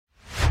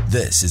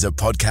This is a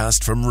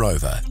podcast from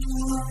Rover.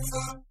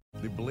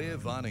 The Blair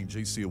Vining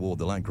GC Award,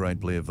 the late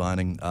great Blair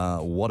Vining.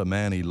 What a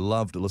man. He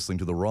loved listening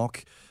to The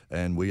Rock,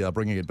 and we are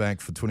bringing it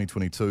back for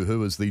 2022.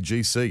 Who is the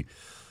GC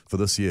for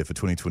this year, for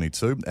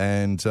 2022?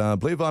 And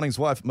Blair Vining's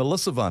wife,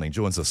 Melissa Vining,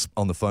 joins us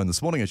on the phone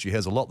this morning, and she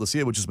has a lot this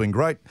year, which has been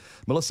great.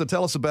 Melissa,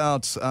 tell us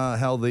about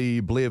how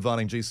the Blair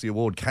Vining GC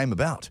Award came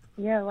about.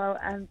 Yeah, well,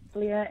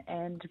 Blair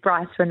and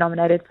Bryce were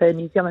nominated for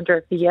New Zealander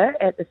of the Year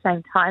at the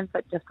same time,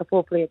 but just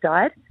before Blair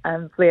died.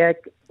 Blair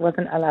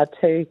wasn't allowed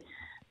to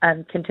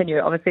continue,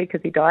 obviously,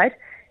 because he died.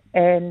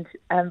 And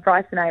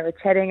Bryce and I were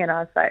chatting, and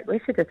I was like, we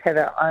should just have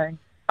our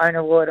own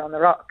award on The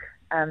Rock,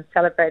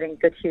 celebrating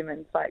good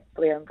humans like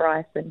Blair and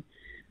Bryce. And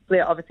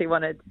Blair obviously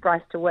wanted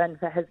Bryce to win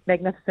for his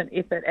magnificent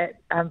effort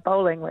at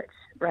bowling, which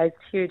raised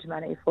huge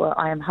money for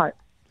I Am Hope.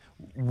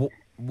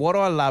 What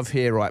I love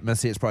here, right,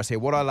 Missy, it's Bryce here.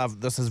 What I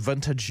love, this is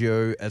vintage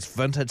you, it's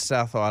vintage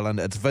South Island,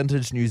 it's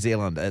vintage New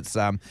Zealand. It's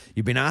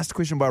you've been asked a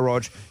question by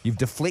Rog, you've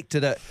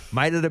deflected it,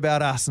 made it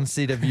about us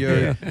instead of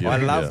you. I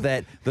love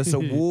that. This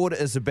award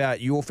is about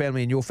your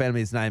family and your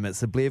family's name. It's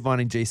the Blair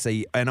Vining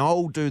GC, and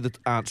I'll do the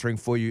answering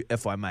for you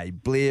if I may.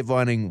 Blair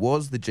Vining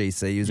was the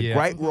GC. He was a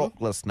great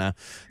rock listener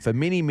for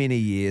many, many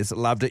years.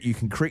 Loved it. You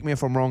can correct me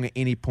if I'm wrong at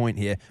any point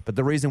here, but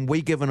the reason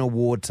we give an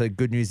award to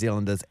good New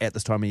Zealanders at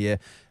this time of year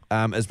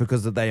is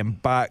because they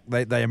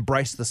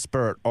embrace the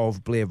spirit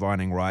of Blair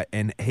Vining, right?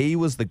 And he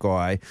was the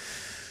guy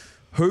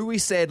who we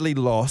sadly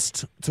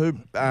lost to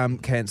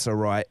cancer,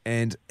 right?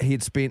 And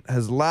he'd spent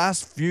his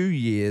last few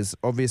years,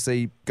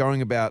 obviously,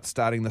 going about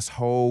starting this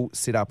whole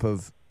setup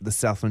of the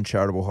Southland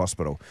Charitable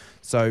Hospital.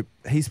 So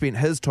he spent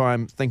his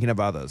time thinking of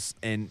others,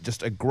 and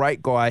just a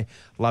great guy.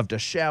 Loved a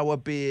shower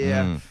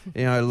beer,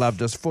 loved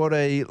his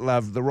footy,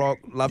 loved The Rock,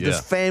 loved his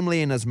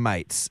family and his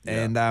mates.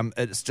 And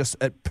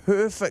it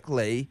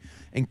perfectly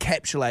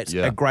encapsulates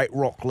a great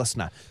rock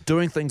listener,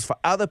 doing things for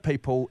other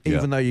people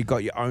even though you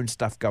got your own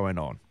stuff going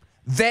on.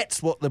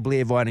 That's what the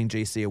Blair Vining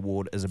GC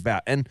Award is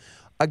about. And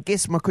I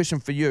guess my question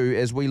for you,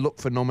 as we look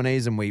for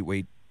nominees and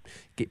we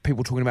get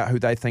people talking about who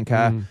they think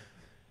are,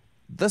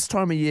 this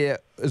time of year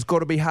has got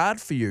to be hard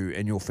for you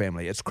and your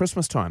family. It's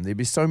Christmas time. There'll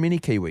be so many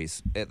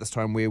Kiwis at this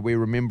time where we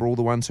remember all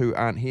the ones who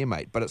aren't here,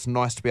 mate. But it's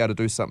nice to be able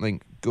to do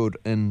something good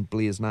in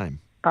Blair's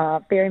name.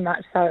 Very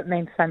much so. It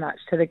means so much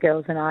to the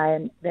girls and I,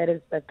 and that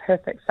is the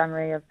perfect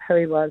summary of who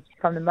he was.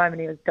 From the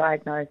moment he was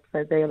diagnosed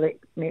for the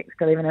next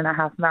 11 and a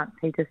half months,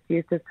 he just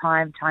used his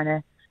time trying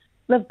to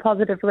live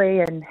positively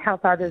and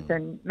help others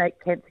and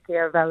make cancer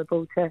care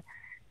available to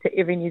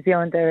every New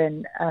Zealander.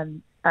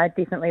 And I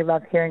definitely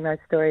love hearing those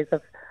stories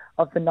of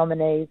the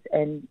nominees,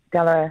 and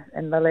Della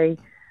and Lily.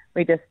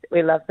 We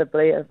love the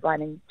Blair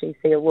Vining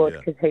GC Award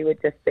because he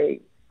would just be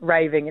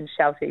raving and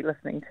shouty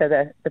listening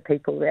to the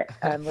people that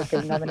were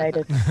being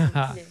nominated.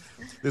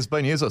 There's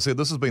been years, I said,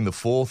 this has been the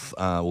fourth,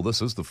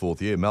 this is the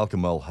fourth year.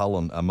 Malcolm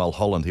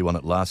Mulholland, he won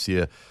it last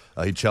year.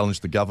 He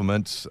challenged the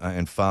government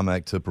and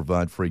Pharmac to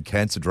provide free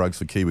cancer drugs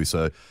for Kiwi.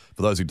 So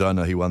for those who don't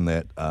know, he won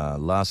that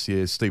last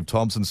year. Steve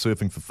Thompson,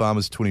 Surfing for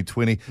Farmers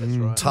 2020. That's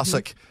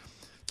right.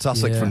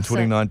 Tussock from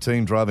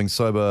 2019, driving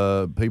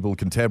sober people,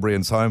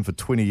 Cantabrians home for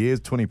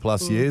 20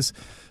 plus years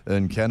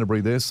in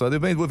Canterbury there. So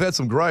we've had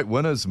some great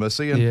winners,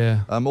 Missy.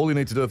 And all you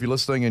need to do if you're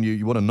listening and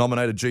you want to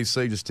nominate a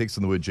GC, just text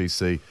in the word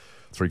GC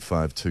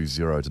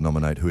 3520 to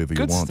nominate whoever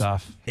you want. Good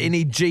stuff.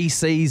 Any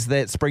GCs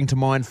that spring to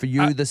mind for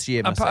you this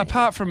year, Missy?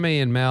 Apart from me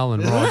and Mel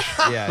and Rog.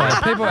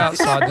 People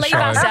outside the show.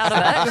 Leave us out of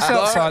it. Just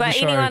outside but the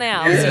show. anyone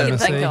else you can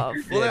think of.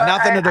 Well,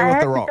 nothing to do with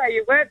The Rock. I have to say,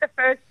 you weren't the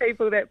first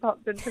people that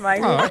popped into my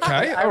head. Oh,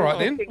 okay. All right,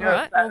 then. All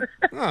right.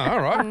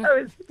 All right.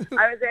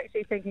 I was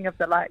actually thinking of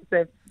the likes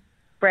of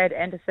Brad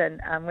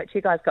Anderson, which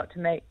you guys got to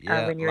meet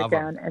when you were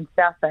down in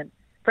Southland.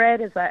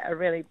 Brad is a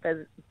really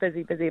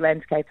busy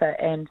landscaper,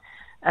 and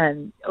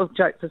all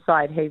jokes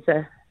aside, he's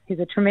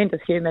a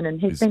tremendous human, and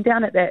he's been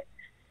down at that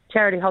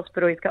charity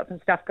hospital. He's got some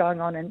stuff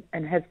going on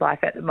in his life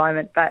at the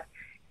moment, but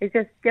he's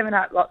just given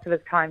up lots of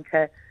his time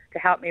to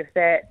help me with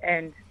that.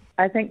 And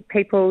I think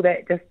people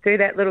that just do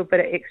that little bit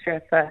of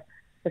extra for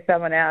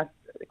someone else,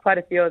 quite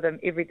a few of them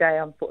every day,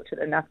 I'm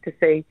fortunate enough to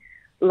see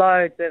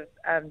loads of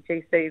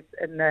GCs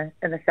in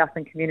the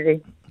Southland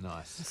community.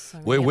 Nice.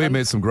 We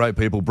met some great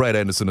people. Brad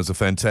Anderson is a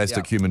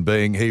fantastic human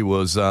being. He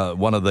was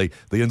one of the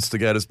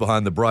instigators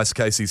behind the Bryce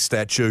Casey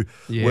statue.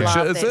 Yeah. Which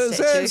Love is that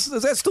statue.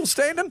 that still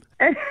standing?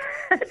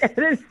 It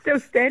is still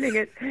standing.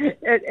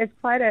 It's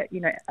quite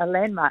a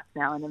landmark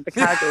now in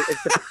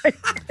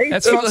Invercargill.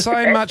 That's not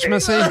saying much,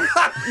 Missy.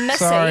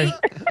 Sorry.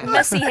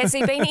 Missy, has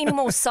there been any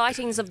more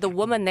sightings of the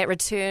woman that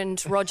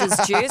returned Roger's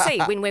jersey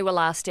when we were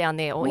last down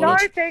there? Or No,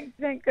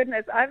 thank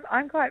goodness.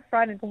 I'm quite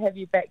frightened to have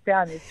you back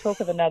down. There's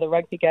talk of another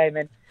rugby game,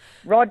 and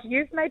Rog,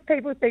 you've made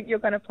people think you're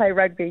going to play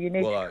rugby. You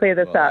need to clear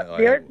this up.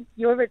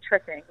 You're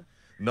retreating.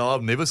 No,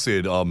 I've never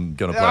said I'm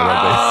going to play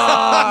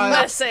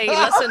rugby. Missy,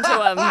 listen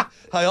to him.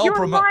 Hey, I'll You're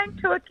promote. lying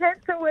to a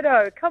cancer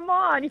widow. Come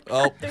on. You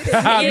can't do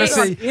that.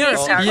 Missy.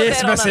 Yes,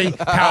 Yes, Missy.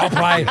 Power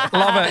play.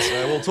 Love it.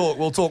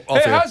 We'll talk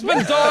off Her air.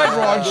 husband died,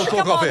 Rog. We'll talk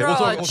Come off on, air. We'll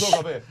Rog. talk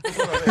off air.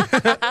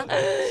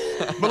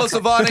 Melissa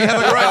Varney,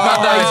 have a great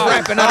Monday. He's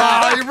wrapping it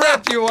up. He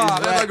wrapped you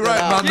up. Have a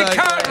great Monday. You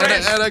can't And a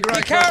wrap, great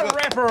you can't Christmas.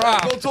 wrap her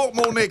up. We'll talk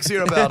more next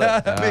year about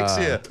it. Next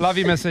year. Love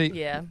you, Missy.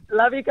 Yeah.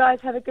 Love you guys.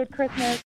 Have a good Christmas.